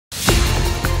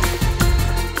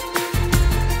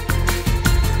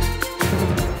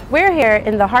We're here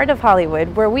in the heart of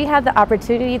Hollywood, where we had the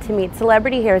opportunity to meet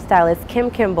celebrity hairstylist Kim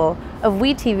Kimble of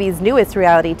WeTV's newest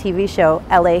reality TV show,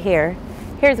 LA Hair.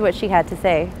 Here's what she had to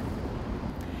say.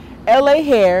 LA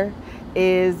Hair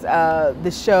is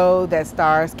the show that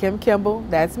stars Kim Kimble,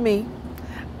 that's me,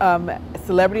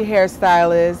 celebrity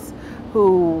hairstylist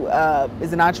who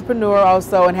is an entrepreneur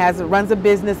also and runs a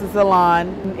business, a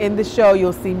salon. In the show,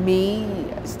 you'll see me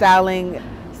styling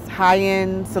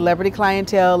high-end celebrity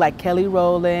clientele like Kelly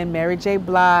Rowland, Mary J.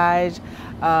 Blige,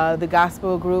 the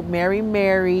gospel group Mary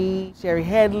Mary, Sherry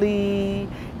Headley,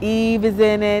 Eve is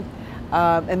in it.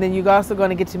 And then you're also going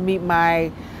to get to meet my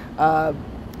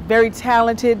very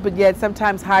talented but yet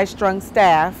sometimes high-strung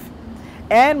staff,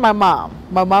 and my mom.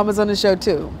 My mom is on the show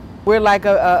too. We're like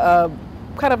a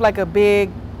kind of like a big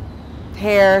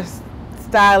hair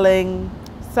styling,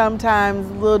 sometimes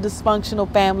a little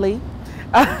dysfunctional family.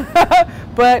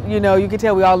 But you know, you can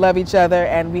tell we all love each other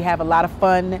and we have a lot of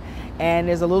fun, and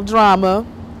there's a little drama,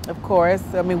 of course.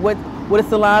 I mean, what would a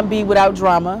salon be without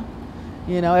drama?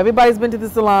 You know, everybody's been to the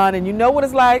salon and you know what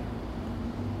it's like.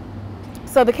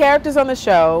 So the characters on the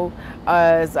show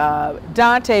is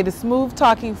Dante, the smooth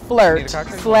talking flirt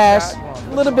slash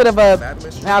a little bit of a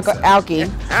alky.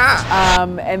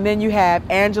 And then you have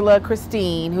Angela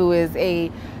Christine, who is a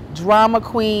drama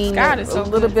queen, a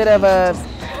little bit of a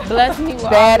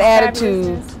bad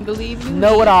attitude,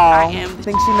 know-it-all,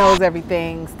 thinks she knows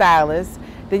everything, stylist.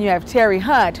 Then you have Terry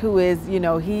Hunt, who is, you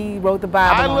know, he wrote the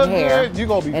Bible on hair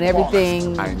and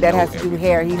everything that has to do with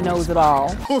hair. He knows it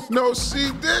all. Oh, no,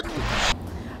 she didn't.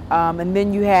 And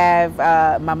then you have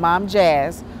my mom,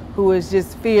 Jazz, who is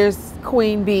just fierce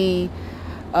queen bee,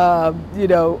 you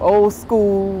know, old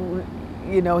school,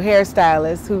 you know,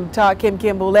 hairstylist who taught Kim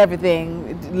Kimble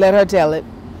everything, let her tell it.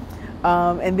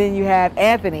 And then you have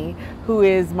Anthony, who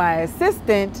is my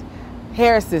assistant,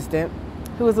 hair assistant,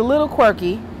 who is a little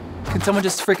quirky. Can someone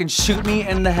just freaking shoot me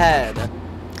in the head?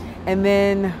 And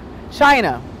then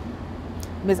China.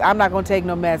 Miss, I'm not gonna take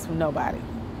no mess from nobody.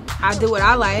 I do what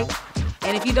I like,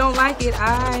 and if you don't like it,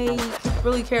 I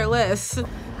really care less.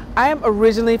 I am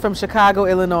originally from Chicago,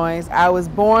 Illinois. I was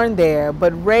born there,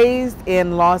 but raised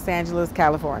in Los Angeles,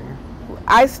 California.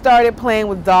 I started playing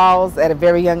with dolls at a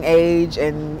very young age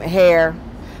and hair,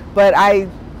 but I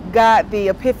got the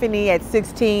epiphany at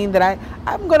 16 that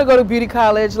I'm gonna go to beauty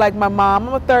college like my mom.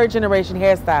 I'm a third-generation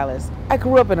hairstylist. I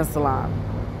grew up in a salon,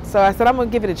 so I said I'm gonna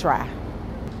give it a try.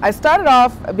 I started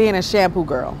off being a shampoo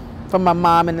girl from my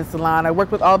mom in the salon. I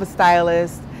worked with all the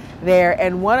stylists there,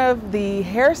 and one of the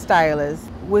hairstylists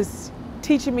was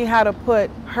teaching me how to put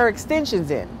her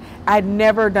extensions in. I'd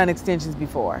never done extensions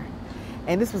before.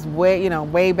 And this was way, you know,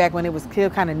 way back when it was still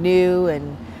kind of new,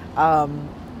 and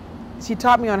she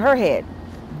taught me on her head.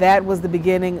 That was the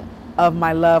beginning of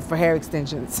my love for hair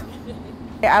extensions.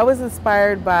 I was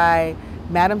inspired by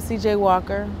Madam C.J.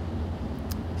 Walker,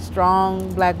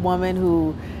 strong black woman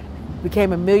who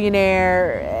became a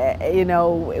millionaire, you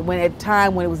know, at a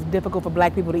time when it was difficult for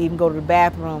black people to even go to the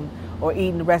bathroom or eat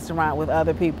in a restaurant with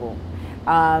other people.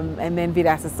 And then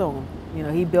Vida Sassoon, you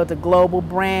know, he built a global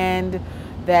brand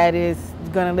that is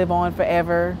gonna live on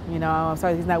forever. You know, I'm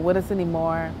sorry he's not with us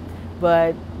anymore,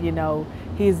 but you know,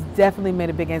 he's definitely made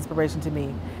a big inspiration to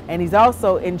me. And he's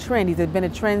also in trend, he's been a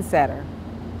trendsetter.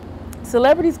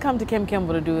 Celebrities come to Kim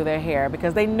Kimble to do their hair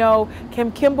because they know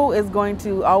Kim Kimble is going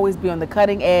to always be on the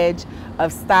cutting edge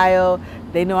of style.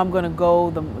 They know I'm gonna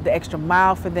go the extra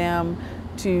mile for them,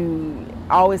 to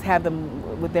always have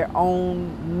them with their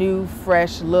own new,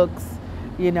 fresh looks,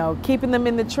 you know, keeping them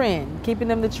in the trend, keeping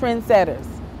them the trendsetters.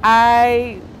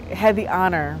 I had the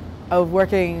honor of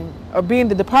working or being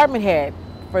the department head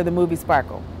for the movie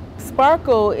Sparkle.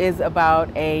 Sparkle is about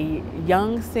a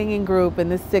young singing group in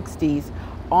the 60s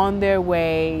on their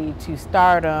way to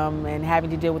stardom and having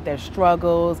to deal with their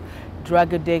struggles,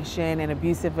 drug addiction and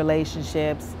abusive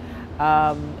relationships.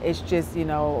 It's just, you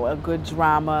know, a good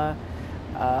drama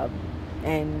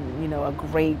and, you know, a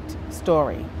great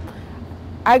story.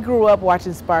 I grew up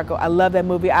watching Sparkle. I love that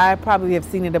movie. I probably have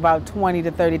seen it about 20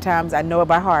 to 30 times. I know it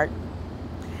by heart.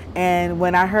 And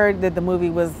when I heard that the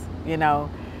movie was, you know,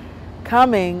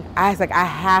 coming, I was like, I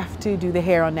have to do the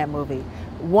hair on that movie.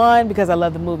 One, because I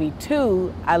love the movie.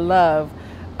 Two, I love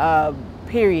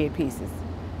period pieces.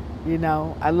 You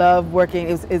know, I love working.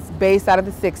 It's based out of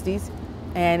the 60s,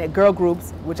 and girl groups,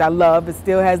 which I love. It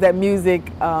still has that music,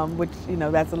 which, you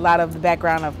know, that's a lot of the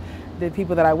background of the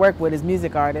people that I work with is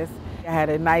music artists. I had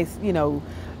a nice, you know,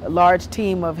 large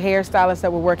team of hairstylists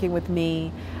that were working with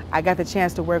me. I got the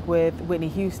chance to work with Whitney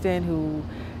Houston, who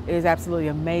is absolutely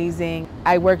amazing.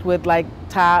 I worked with like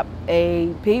top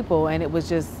A people, and it was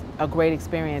just a great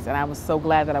experience, and I was so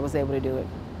glad that I was able to do it.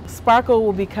 Sparkle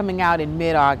will be coming out in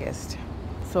mid-August.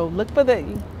 So look for the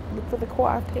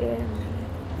coiffed hair.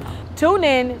 Tune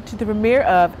in to the premiere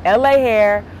of LA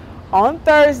Hair on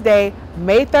Thursday,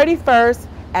 May 31st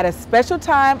at a special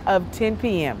time of 10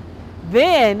 p.m.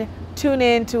 Then tune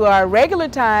in to our regular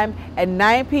time at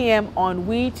 9 p.m. on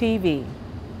WeTV.